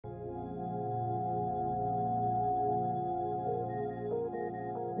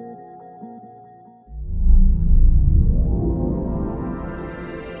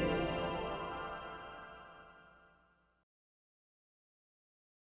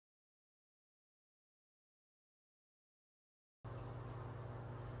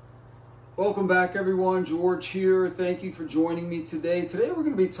Welcome back everyone, George here. Thank you for joining me today. Today we're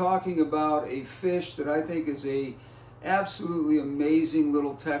going to be talking about a fish that I think is a absolutely amazing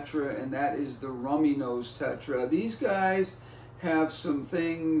little tetra, and that is the rummy nose tetra. These guys have some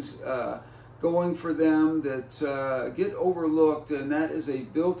things going for them that get overlooked, and that is a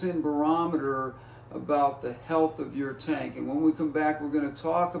built-in barometer about the health of your tank. And when we come back, we're going to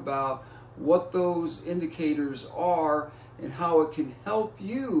talk about what those indicators are and how it can help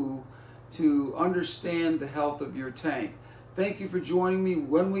you to understand the health of your tank. Thank you for joining me.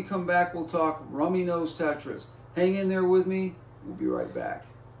 When we come back, we'll talk rummy nose tetras. Hang in there with me. We'll be right back.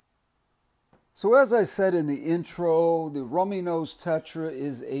 So as I said in the intro, the rummy nose tetra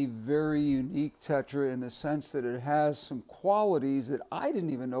is a very unique tetra in the sense that it has some qualities that I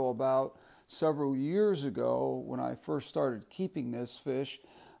didn't even know about several years ago when I first started keeping this fish.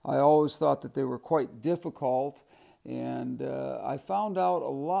 I always thought that they were quite difficult, and I found out a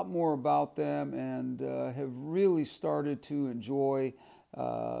lot more about them and have really started to enjoy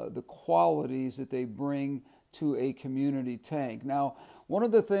the qualities that they bring to a community tank. Now, one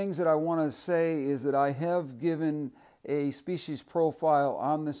of the things that I want to say is that I have given a species profile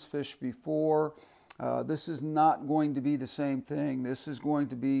on this fish before. This is not going to be the same thing. This is going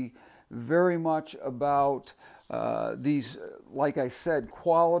to be very much about these, like I said,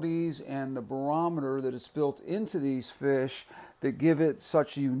 qualities and the barometer that is built into these fish that give it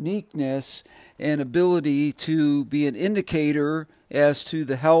such uniqueness and ability to be an indicator as to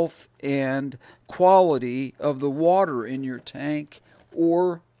the health and quality of the water in your tank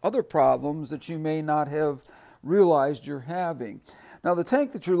or other problems that you may not have realized you're having. Now, the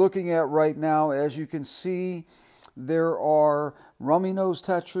tank that you're looking at right now, as you can see, there are rummy nose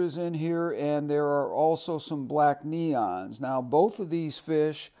tetras in here, and there are also some black neons. Now, both of these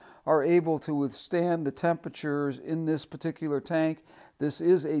fish are able to withstand the temperatures in this particular tank. This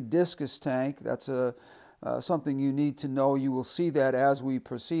is a discus tank. That's something you need to know. You will see that as we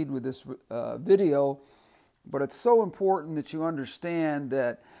proceed with this video. But it's so important that you understand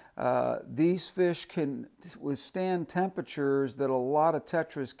that these fish can withstand temperatures that a lot of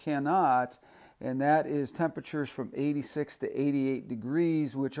tetras cannot, and that is temperatures from 86 to 88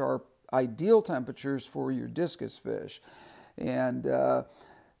 degrees, which are ideal temperatures for your discus fish. And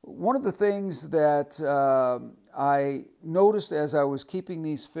one of the things that I noticed as I was keeping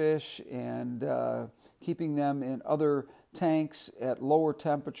these fish and keeping them in other tanks at lower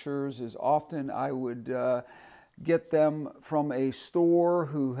temperatures is often I would get them from a store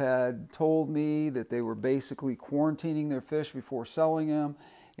who had told me that they were basically quarantining their fish before selling them.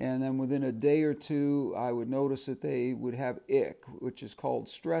 And then within a day or two, I would notice that they would have ick, which is called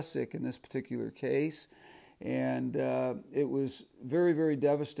stress ick in this particular case. And it was very, very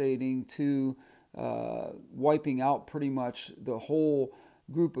devastating to wiping out pretty much the whole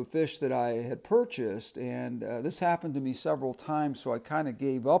group of fish that I had purchased. And this happened to me several times, so I kind of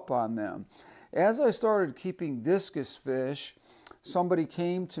gave up on them. As I started keeping discus fish, somebody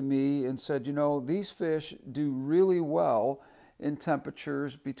came to me and said, you know, these fish do really well in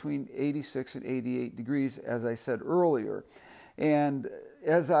temperatures between 86 and 88 degrees, as I said earlier. And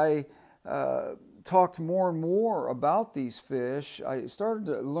as I talked more and more about these fish, I started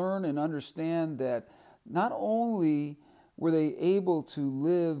to learn and understand that not only were they able to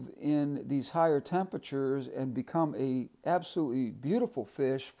live in these higher temperatures and become a absolutely beautiful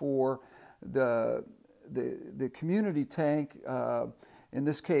fish for the community tank, in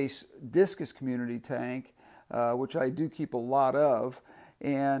this case, discus community tank, which I do keep a lot of,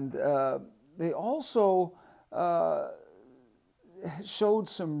 and they also showed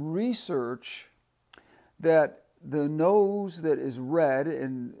some research that the nose that is red,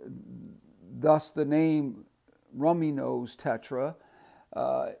 and thus the name rummy nose tetra,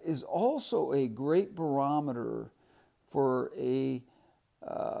 is also a great barometer for a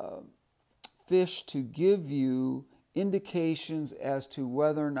fish to give you indications as to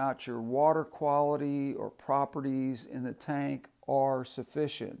whether or not your water quality or properties in the tank are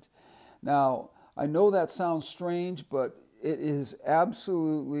sufficient. Now, I know that sounds strange, but it is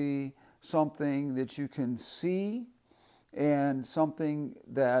absolutely something that you can see and something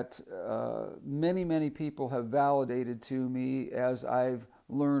that many, many people have validated to me as I've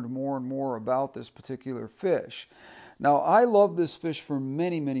learned more and more about this particular fish. Now, I love this fish for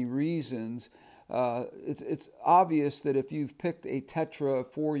many, many reasons. It's obvious that if you've picked a tetra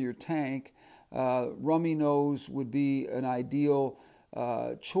for your tank, rummy nose would be an ideal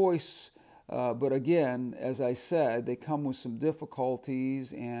choice. But again, as I said, they come with some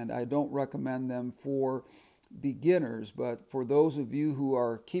difficulties, and I don't recommend them for beginners. But for those of you who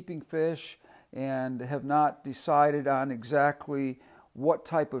are keeping fish and have not decided on exactly what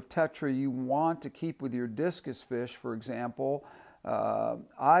type of Tetra you want to keep with your discus fish, for example,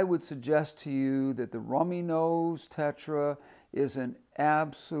 I would suggest to you that the Rummy nose Tetra is an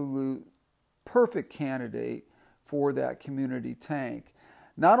absolute perfect candidate for that community tank.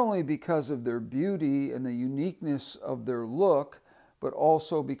 Not only because of their beauty and the uniqueness of their look, but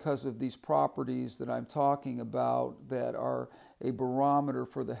also because of these properties that I'm talking about that are a barometer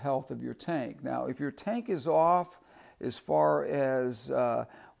for the health of your tank. Now, if your tank is off as far as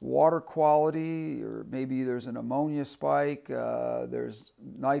water quality, or maybe there's an ammonia spike, there's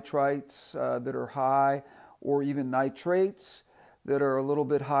nitrites that are high, or even nitrates that are a little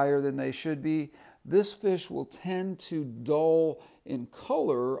bit higher than they should be, this fish will tend to dull in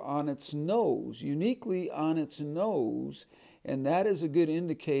color on its nose, uniquely on its nose, and that is a good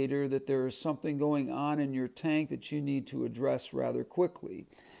indicator that there is something going on in your tank that you need to address rather quickly.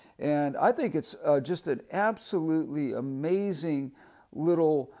 And I think it's just an absolutely amazing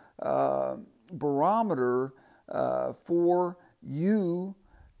little barometer for you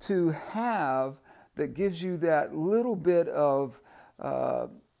to have that gives you that little bit of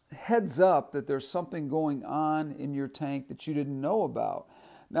heads up that there's something going on in your tank that you didn't know about.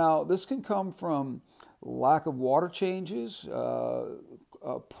 Now, this can come from lack of water changes,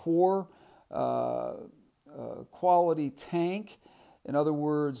 poor quality tank. In other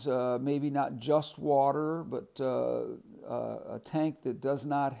words, maybe not just water, but a tank that does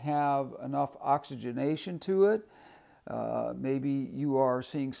not have enough oxygenation to it. Maybe you are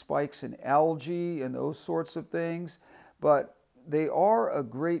seeing spikes in algae and those sorts of things. But they are a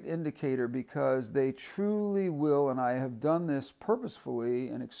great indicator because they truly will, and I have done this purposefully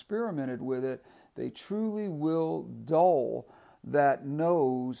and experimented with it, they truly will dull that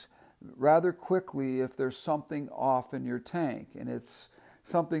nose rather quickly if there's something off in your tank. And it's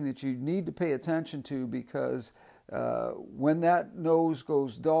something that you need to pay attention to because when that nose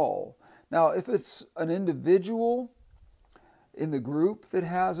goes dull. Now, if it's an individual in the group that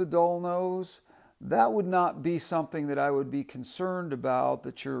has a dull nose, that would not be something that I would be concerned about,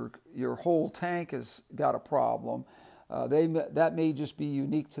 that your whole tank has got a problem. That may just be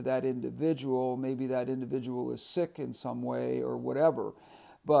unique to that individual. Maybe that individual is sick in some way or whatever.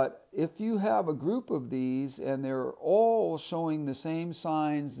 But if you have a group of these and they're all showing the same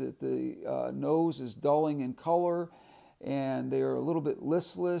signs that the nose is dulling in color and they're a little bit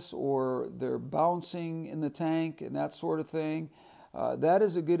listless or they're bouncing in the tank and that sort of thing, that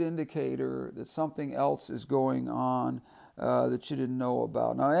is a good indicator that something else is going on that you didn't know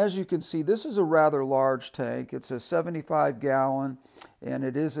about. Now, as you can see, this is a rather large tank. It's a 75-gallon, and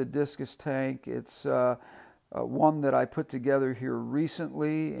it is a discus tank. It's one that I put together here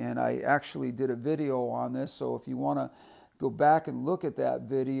recently, and I actually did a video on this. So if you want to go back and look at that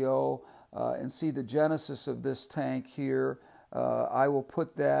video and see the genesis of this tank here, I will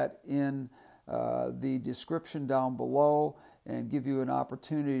put that in the description down below and give you an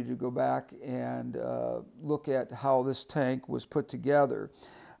opportunity to go back and look at how this tank was put together.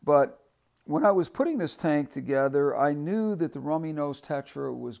 But when I was putting this tank together, I knew that the Rummy Nose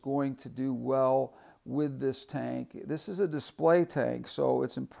Tetra was going to do well with this tank. This is a display tank, so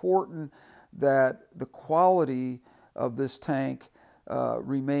it's important that the quality of this tank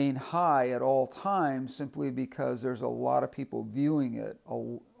remain high at all times, simply because there's a lot of people viewing it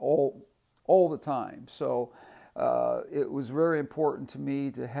all the time. So it was very important to me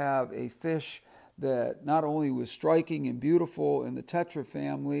to have a fish that not only was striking and beautiful in the Tetra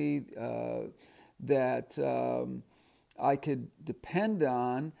family, that I could depend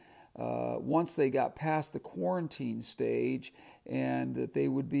on once they got past the quarantine stage, and that they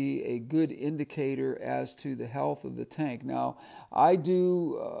would be a good indicator as to the health of the tank. Now, I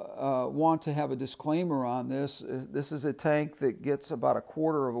do want to have a disclaimer on this. This is a tank that gets about a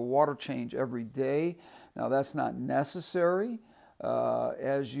quarter of a water change every day. Now, that's not necessary.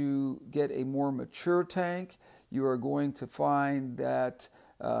 As you get a more mature tank, you are going to find that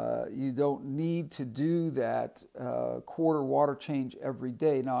you don't need to do that quarter water change every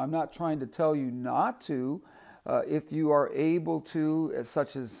day. Now, I'm not trying to tell you not to. If you are able to,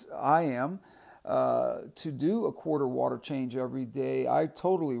 such as I am, to do a quarter water change every day, I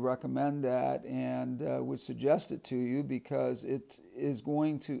totally recommend that and would suggest it to you, because it is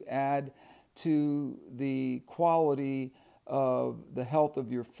going to add to the quality of the health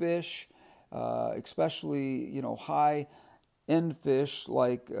of your fish, especially high end fish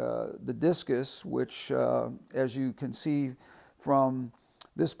like the discus, which as you can see from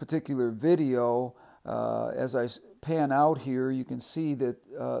this particular video, as I pan out here, you can see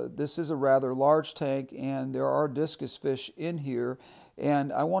that this is a rather large tank and there are discus fish in here,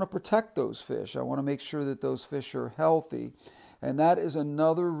 and I want to protect those fish. I want to make sure that those fish are healthy. And that is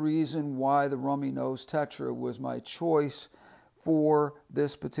another reason why the Rummy Nose Tetra was my choice for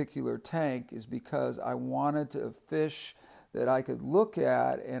this particular tank, is because I wanted a fish that I could look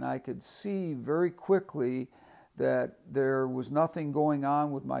at and I could see very quickly that there was nothing going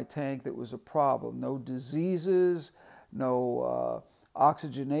on with my tank that was a problem. No diseases, no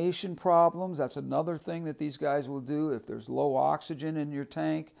oxygenation problems. That's another thing that these guys will do. If there's low oxygen in your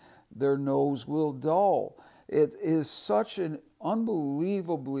tank, their nose will dull. It is such an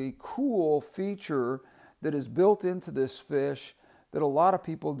unbelievably cool feature that is built into this fish that a lot of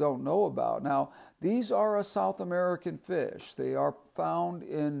people don't know about. Now, these are a South American fish. They are found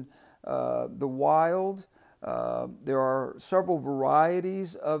in the wild. There are several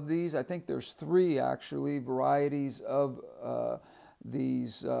varieties of these. I think there's 3 actually varieties of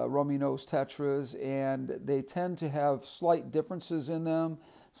these Rummy Nose Tetras, and they tend to have slight differences in them.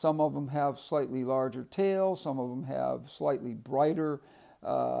 Some of them have slightly larger tails, some of them have slightly brighter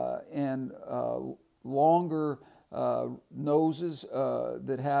and longer noses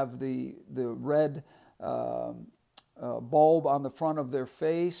that have the red bulb on the front of their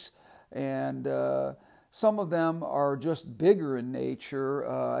face, and some of them are just bigger in nature.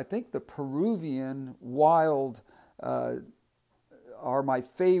 I think the Peruvian wild are my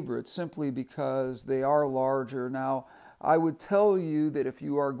favorite simply because they are larger. Now, I would tell you that if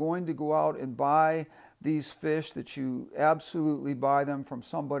you are going to go out and buy these fish, that you absolutely buy them from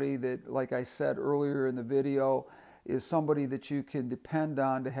somebody that, like I said earlier in the video, is somebody that you can depend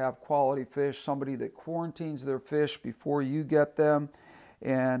on to have quality fish, somebody that quarantines their fish before you get them,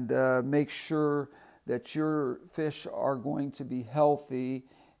 and make sure that your fish are going to be healthy,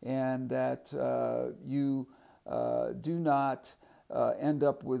 and that you do not end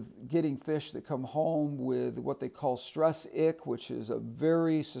up with getting fish that come home with what they call stress ick, which is a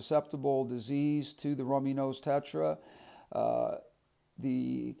very susceptible disease to the Rummy Nose Tetra.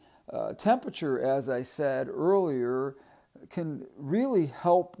 The temperature, as I said earlier, can really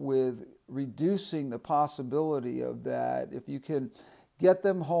help with reducing the possibility of that. If you can get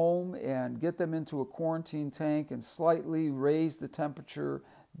them home and get them into a quarantine tank and slightly raise the temperature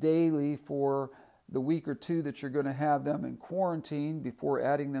daily for the week or 2 that you're going to have them in quarantine before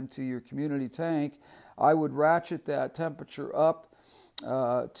adding them to your community tank, I would ratchet that temperature up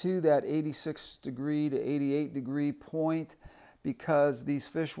to that 86 degree to 88 degree point, because these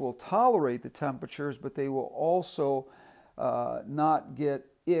fish will tolerate the temperatures, but they will also not get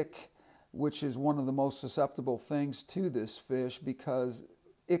ick, which is one of the most susceptible things to this fish, because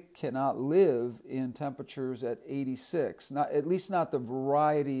it cannot live in temperatures at 86, at least not the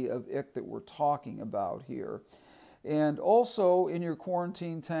variety of ick that we're talking about here. And also in your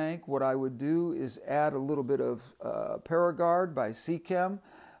quarantine tank, what I would do is add a little bit of Paragard by Seachem.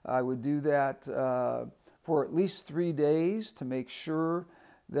 I would do that for at least 3 days to make sure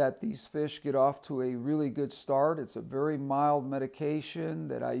that these fish get off to a really good start. It's a very mild medication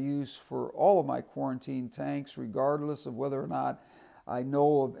that I use for all of my quarantine tanks, regardless of whether or not I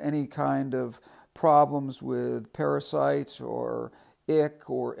know of any kind of problems with parasites or ick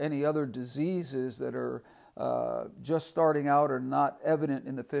or any other diseases that are just starting out or not evident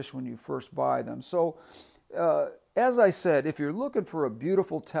in the fish when you first buy them. So as I said, if you're looking for a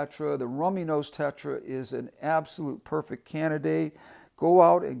beautiful Tetra, the Rummy Nose Tetra is an absolute perfect candidate. Go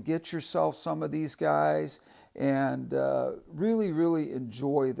out and get yourself some of these guys and really, really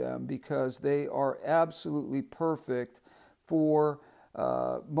enjoy them, because they are absolutely perfect for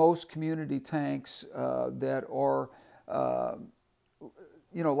most community tanks that are,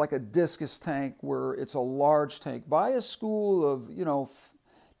 like a discus tank where it's a large tank. Buy a school of,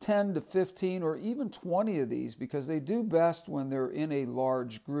 10 to 15 or even 20 of these, because they do best when they're in a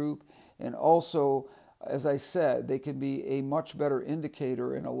large group. And also, as I said, they can be a much better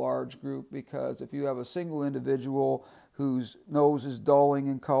indicator in a large group, because if you have a single individual whose nose is dulling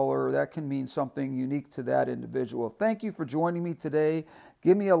in color, that can mean something unique to that individual. Thank you for joining me today.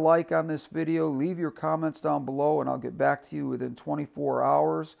 Give me a like on this video, leave your comments down below, and I'll get back to you within 24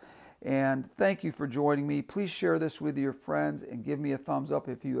 hours. And thank you for joining me. Please share this with your friends and give me a thumbs up.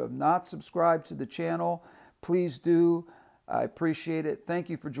 If you have not subscribed to the channel, please do. I appreciate it. Thank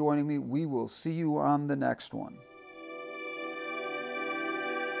you for joining me. We will see you on the next one.